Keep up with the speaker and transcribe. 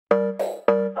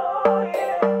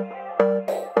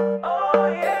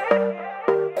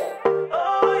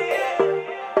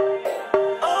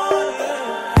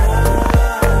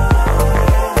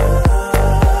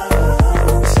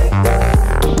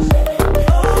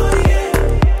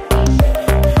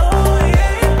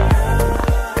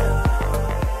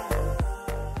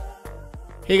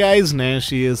Hey guys, Nash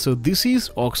here. So this is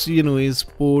Oxygen OS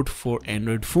port for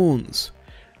Android phones.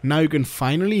 Now you can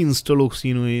finally install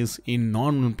Oxygen OS in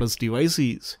non-OnePlus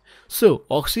devices. So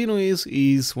Oxygen OS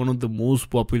is one of the most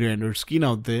popular Android skin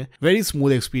out there. Very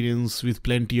smooth experience with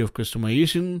plenty of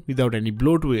customization without any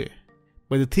bloatware.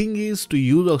 But the thing is, to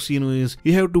use Oxygen OS,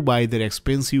 you have to buy their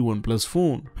expensive OnePlus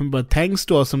phone. But thanks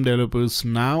to awesome developers,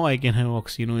 now I can have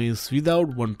Oxygen OS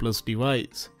without OnePlus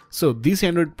device. So this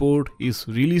Android port is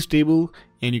really stable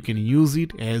and you can use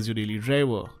it as your daily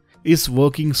driver. It's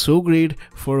working so great.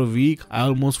 For a week I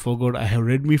almost forgot I have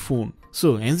Redmi phone.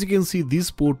 So as you can see, this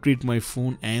port treats my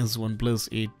phone as OnePlus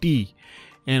 8T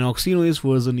and Oxygen OS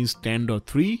version is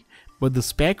 10.3, but the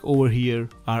spec over here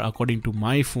are according to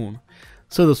my phone.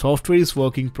 So the software is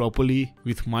working properly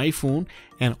with my phone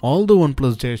and all the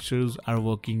OnePlus gestures are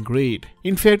working great.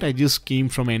 In fact, I just came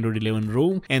from Android 11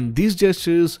 ROM and these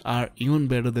gestures are even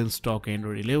better than stock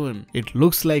Android 11. It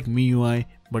looks like MIUI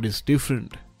but it's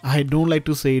different. I don't like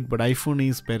to say it, but iPhone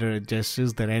is better at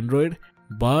gestures than Android.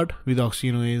 But with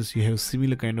Oxygen OS, you have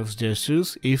similar kind of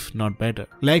gestures, if not better.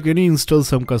 Like when you install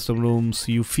some custom ROMs,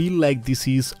 you feel like this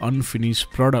is unfinished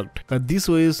product. But this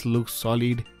OS looks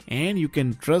solid and you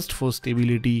can trust for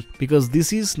stability because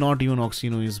this is not even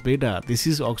Oxygen OS beta. This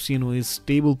is Oxygen OS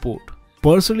stable port.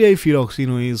 Personally, I feel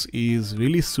Oxygen OS is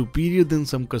really superior than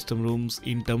some custom ROMs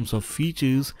in terms of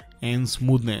features and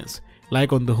smoothness.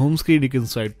 Like on the home screen, you can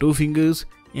swipe 2 fingers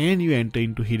and you enter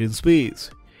into hidden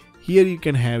space. Here you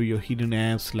can have your hidden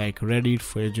apps like Reddit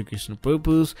for educational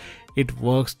purpose. It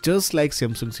works just like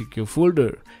Samsung Secure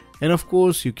folder. And of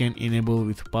course you can enable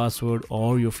with password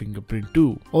or your fingerprint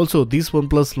too. Also this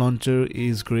OnePlus launcher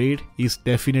is great. It's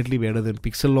definitely better than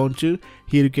Pixel launcher.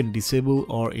 Here you can disable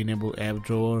or enable app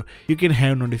drawer. You can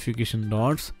have notification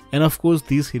dots. And of course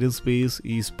this hidden space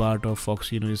is part of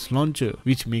Oxygen OS launcher,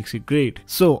 which makes it great.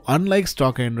 So unlike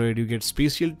stock Android, you get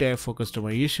special tab for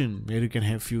customization where you can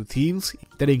have few themes.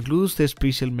 That includes the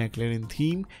special McLaren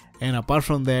theme, and apart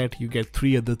from that you get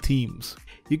 3 other themes.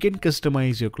 You can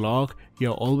customize your clock,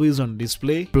 you're always on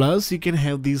display, plus you can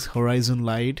have this horizon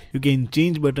light, you can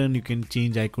change button, you can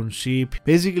change icon shape.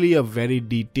 Basically a very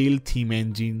detailed theme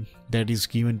engine that is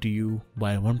given to you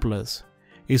by OnePlus.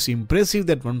 It's impressive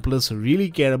that OnePlus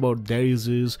really care about their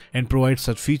users and provide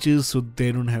such features so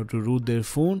they don't have to root their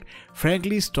phone.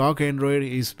 Frankly, stock Android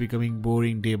is becoming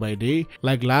boring day by day.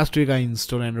 Like last week I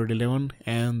installed Android 11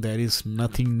 and there is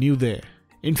nothing new there.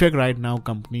 In fact, right now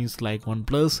companies like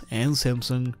OnePlus and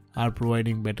Samsung are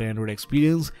providing better Android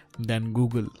experience than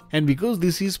Google. And because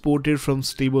this is ported from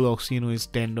stable Oxygen OS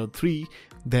 10.3,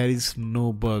 there is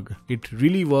no bug. It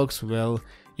really works well.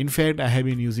 In fact, I have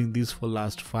been using this for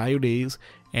last 5 days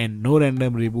and no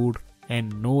random reboot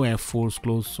and no F4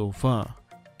 close so far.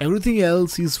 Everything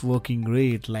else is working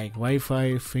great, like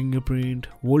Wi-Fi, fingerprint,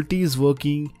 VoLTE is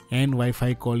working and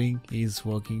Wi-Fi calling is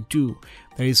working too.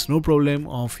 There is no problem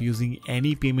of using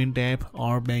any payment app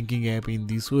or banking app in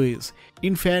this OS.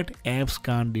 In fact, apps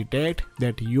can't detect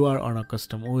that you are on a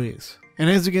custom OS. And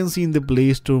as you can see in the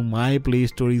Play Store, my Play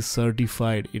Store is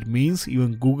certified. It means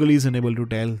even Google is unable to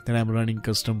tell that I'm running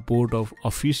custom port of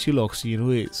official Oxygen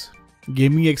OS.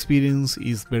 Gaming experience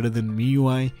is better than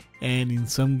MIUI and in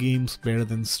some games better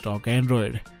than stock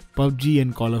Android. PUBG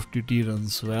and Call of Duty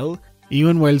runs well.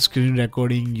 Even while screen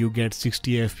recording you get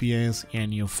 60 FPS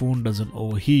and your phone doesn't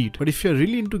overheat. But if you're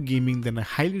really into gaming, then I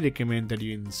highly recommend that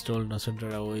you install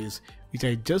Nasandra OS, which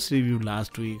I just reviewed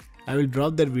last week. I will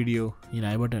drop that video in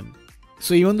I button.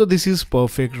 So even though this is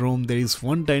perfect ROM, there is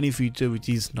one tiny feature which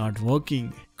is not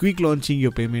working. Quick launching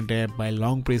your payment app by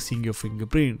long pressing your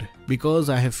fingerprint. Because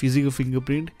I have physical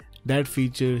fingerprint, that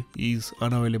feature is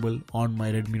unavailable on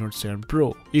my Redmi Note 7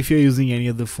 Pro. If you're using any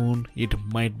other phone, it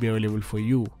might be available for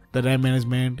you. The RAM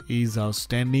management is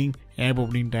outstanding, app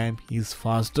opening time is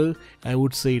faster. I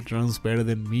would say it runs better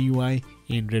than MIUI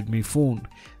in Redmi phone.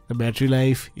 The battery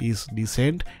life is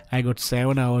decent. I got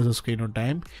 7 hours of screen on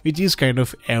time, which is kind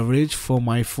of average for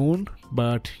my phone,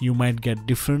 but you might get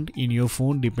different in your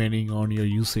phone depending on your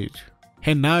usage.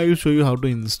 And now I will show you how to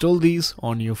install these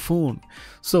on your phone.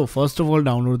 So first of all,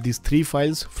 download these 3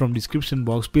 files from description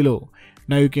box below.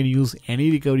 Now you can use any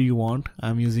recovery you want.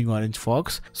 I'm using Orange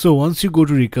Fox. So once you go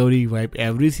to recovery, wipe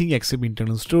everything except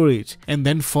internal storage. And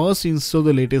then first install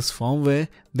the latest firmware,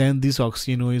 then this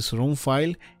Oxygen OS ROM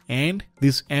file and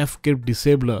this fcrypt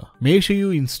disabler. Make sure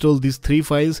you install these 3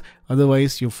 files,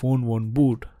 otherwise your phone won't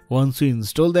boot. Once you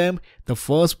install them, the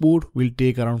first boot will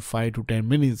take around 5 to 10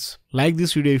 minutes. Like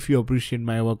this video if you appreciate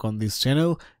my work on this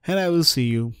channel, and I will see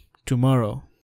you tomorrow.